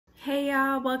Hey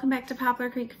y'all, welcome back to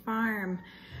Poplar Creek Farm.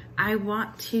 I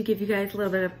want to give you guys a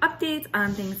little bit of updates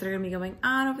on things that are gonna be going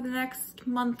on over the next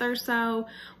month or so.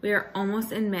 We are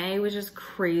almost in May, which is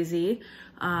crazy.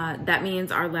 That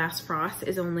means our last frost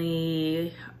is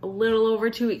only a little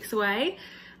over 2 weeks away.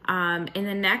 In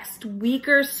the next week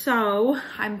or so,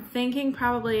 I'm thinking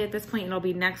probably at this point it'll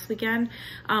be next weekend,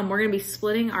 we're gonna be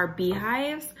splitting our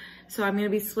beehives. So I'm gonna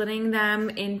be splitting them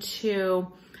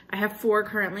into, I have 4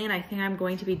 currently, and I think I'm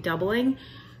going to be doubling.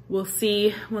 We'll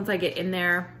see once I get in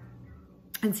there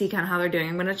and see kind of how they're doing.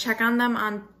 I'm gonna check on them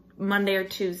on Monday or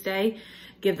Tuesday,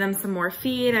 give them some more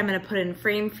feed. I'm gonna put in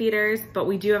frame feeders, but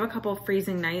we do have a couple of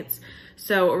freezing nights.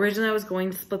 So originally I was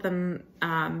going to split them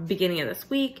beginning of this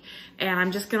week, and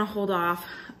I'm just gonna hold off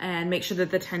and make sure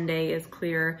that the 10-day is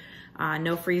clear.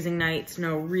 No freezing nights,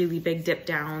 no really big dip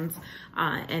downs.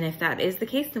 And if that is the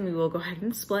case, then we will go ahead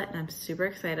and split, and I'm super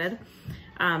excited.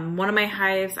 One of my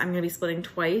hives, I'm gonna be splitting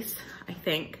twice, I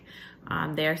think.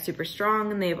 They are super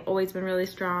strong, and they've always been really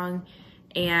strong.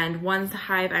 And one's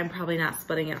hive, I'm probably not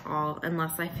splitting at all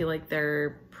unless I feel like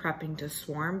they're prepping to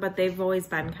swarm, but they've always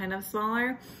been kind of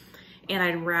smaller. And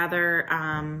I'd rather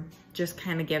just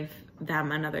kind of give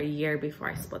them another year before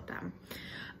I split them.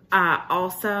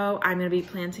 Also, I'm gonna be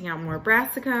planting out more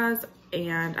brassicas,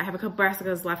 and I have a couple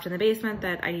brassicas left in the basement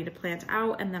that I need to plant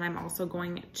out. And then I'm also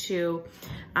going to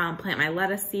plant my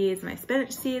lettuce seeds, my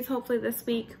spinach seeds, hopefully this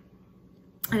week.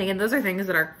 And again, those are things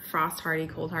that are frost hardy,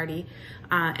 cold hardy,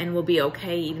 and will be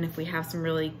okay even if we have some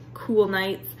really cool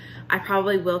nights. I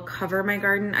probably will cover my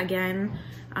garden again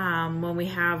when we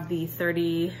have the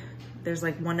 30, there's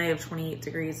like one night of 28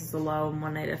 degrees is the low and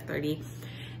one night of 30.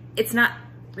 It's not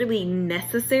really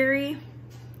necessary,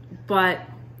 but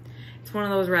it's one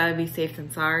of those rather be safe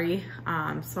than sorry.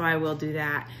 So I will do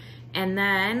that. And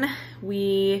then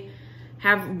we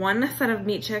have one set of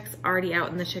meat chicks already out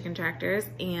in the chicken tractors,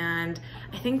 and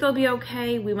I think they'll be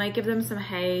okay. We might give them some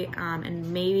hay,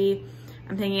 and maybe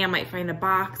I'm thinking I might find a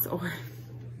box or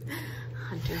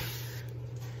Hunter.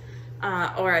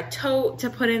 Or a tote to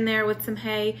put in there with some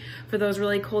hay for those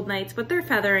really cold nights, but they're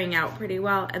feathering out pretty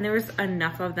well, and there's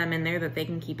enough of them in there that they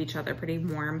can keep each other pretty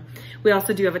warm. We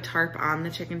also do have a tarp on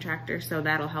the chicken tractor, so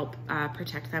that'll help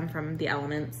protect them from the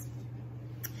elements.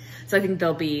 So I think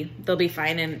they'll be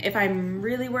fine, and if I'm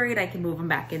really worried, I can move them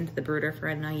back into the brooder for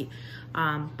a night.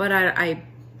 But I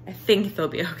think they'll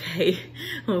be okay.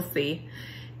 We'll see.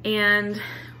 And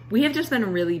we have just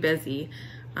been really busy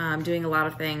doing a lot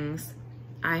of things.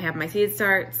 I have my seed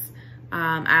starts.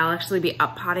 I'll actually be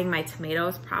up potting my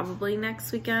tomatoes probably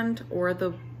next weekend, or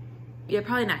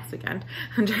probably next weekend.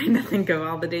 I'm trying to think of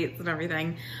all the dates and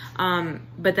everything.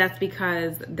 But that's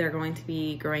because they're going to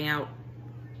be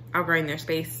outgrowing their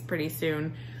space pretty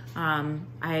soon.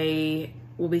 I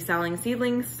will be selling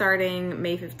seedlings starting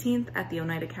May 15th at the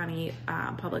Oneida County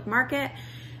Public Market.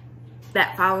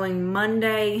 That following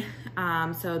Monday,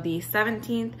 so the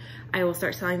 17th, I will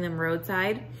start selling them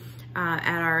roadside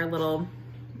at our little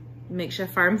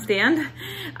makeshift farm stand.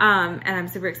 And I'm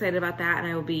super excited about that, and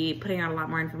I will be putting out a lot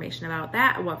more information about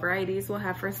that, what varieties we'll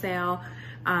have for sale,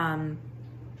 and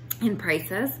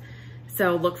prices.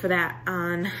 So look for that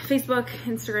on Facebook,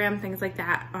 Instagram, things like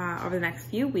that over the next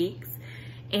few weeks.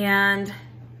 And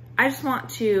I just want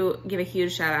to give a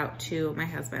huge shout out to my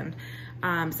husband.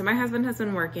 So my husband has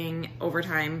been working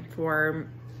overtime for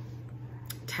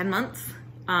 10 months.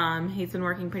 He's been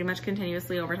working pretty much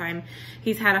continuously overtime.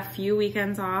 He's had a few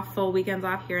weekends off, full weekends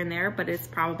off here and there, but it's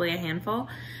probably a handful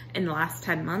in the last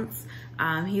 10 months.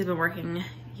 He's been working,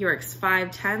 he works 5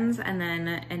 10s and then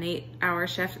an 8-hour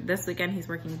shift. This weekend, he's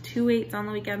working 2 8s on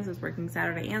the weekends. He's working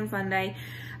Saturday and Sunday.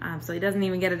 So he doesn't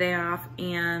even get a day off.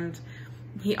 And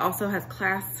he also has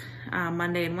class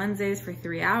Monday and Wednesdays for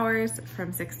 3 hours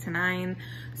from 6 to 9.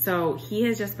 So he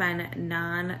has just been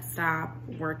non-stop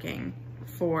working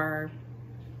for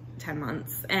 10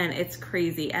 months, and it's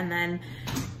crazy. And then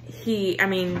he,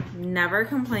 never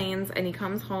complains, and he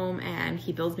comes home and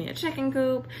he builds me a chicken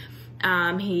coop.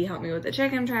 He helped me with the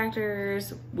chicken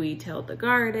tractors. We tilled the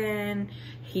garden.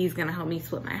 He's gonna help me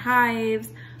split my hives.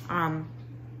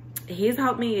 He's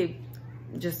helped me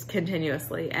just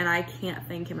continuously, and I can't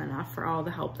thank him enough for all the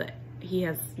help that he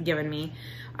has given me,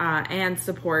 and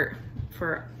support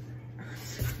for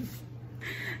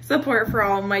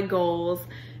all of my goals.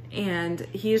 And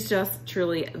he's just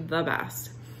truly the best.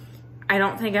 I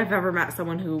don't think I've ever met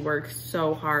someone who works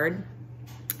so hard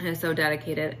and is so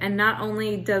dedicated. And not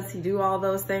only does he do all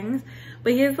those things,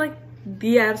 but he is like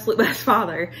the absolute best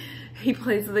father. He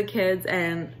plays with the kids,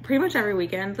 and pretty much every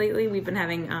weekend lately we've been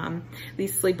having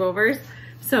these sleepovers.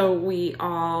 So we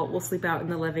all will sleep out in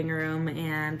the living room,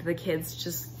 and the kids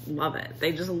just love it.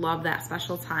 They just love that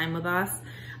special time with us.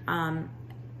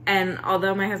 And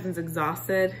although my husband's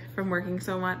exhausted from working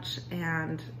so much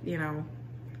and, you know,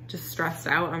 just stressed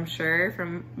out, I'm sure,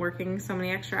 from working so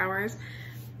many extra hours,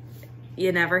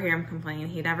 you never hear him complain.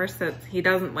 He never sits, he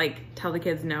doesn't like tell the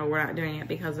kids, no, we're not doing it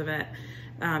because of it,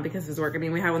 because of his work. I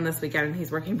mean, we had one this weekend and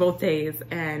he's working both days,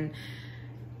 and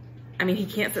I mean, he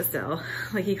can't sit still.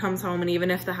 Like, he comes home and even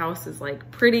if the house is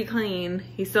like pretty clean,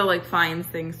 he still like finds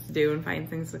things to do and finds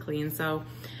things to clean. So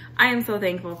I am so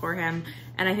thankful for him.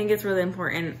 And I think it's really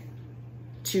important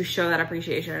to show that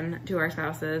appreciation to our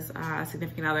spouses,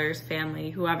 significant others,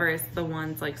 family, whoever is the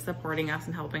ones like supporting us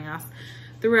and helping us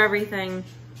through everything.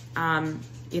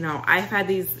 You know, I've had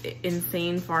these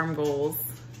insane farm goals,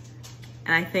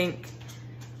 and I think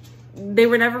they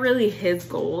were never really his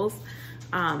goals,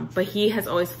 but he has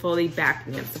always fully backed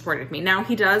me and supported me. Now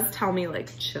he does tell me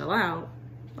like, chill out.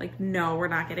 Like, no, we're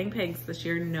not getting pigs this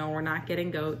year. No, we're not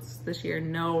getting goats this year.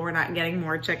 No, we're not getting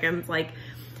more chickens. Like,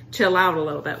 chill out a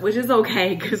little bit, which is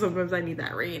okay, because sometimes I need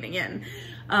that reining in.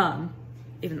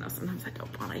 Even though sometimes I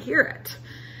don't want to hear it.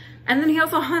 And then he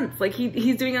also hunts. Like,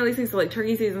 he's doing all these things. So like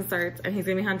turkey season starts and he's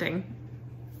gonna be hunting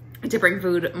to bring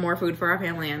food, more food for our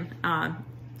family in.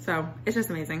 So it's just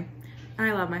amazing. And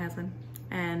I love my husband,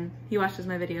 and he watches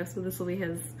my video, so this will be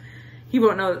his, he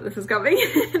won't know that this is coming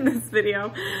in this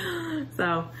video.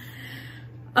 So,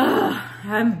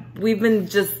 we've been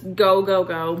just go, go,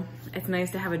 go. It's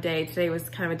nice to have a day. Today was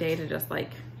kind of a day to just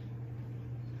like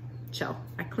chill.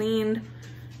 I cleaned,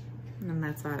 and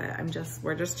that's about it.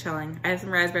 We're just chilling. I have some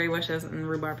raspberry bushes and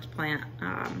rhubarb to plant,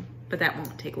 but that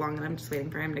won't take long, and I'm just waiting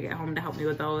for him to get home to help me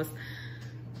with those.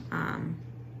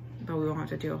 But we won't have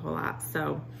to do a whole lot.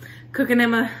 So cooking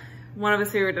him one of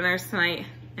his favorite dinners tonight,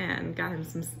 and got him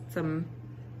some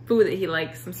food that he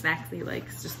likes, some snacks that he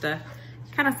likes, just to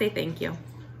kind of say thank you.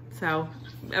 So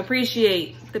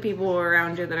appreciate the people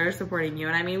around you that are supporting you.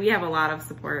 And I mean, we have a lot of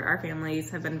support. Our families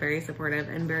have been very supportive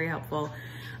and very helpful.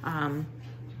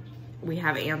 We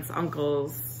have aunts,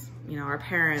 uncles, you know, our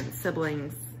parents,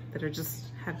 siblings that are just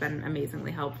have been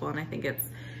amazingly helpful. And I think it's,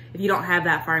 if you don't have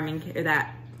that farming, or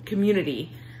that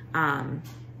community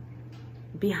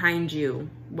behind you,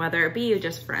 whether it be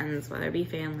just friends, whether it be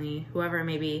family, whoever it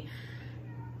may be,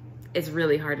 it's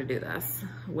really hard to do this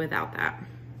without that.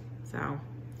 So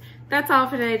that's all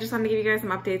for today. Just wanted to give you guys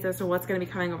some updates as to what's going to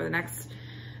be coming over the next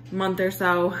month or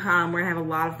so. We're gonna have a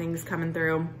lot of things coming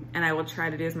through, and I will try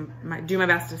to do my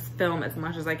best to film as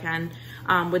much as I can.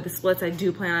 With the splits, I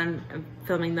do plan on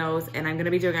filming those, and I'm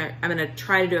gonna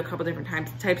try to do a couple different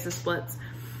types of splits,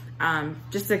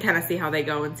 just to kind of see how they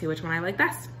go and see which one I like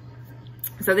best.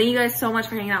 So thank you guys so much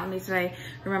for hanging out with me today.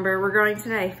 Remember, we're growing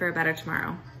today for a better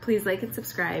tomorrow. Please like and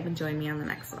subscribe and join me on the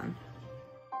next one.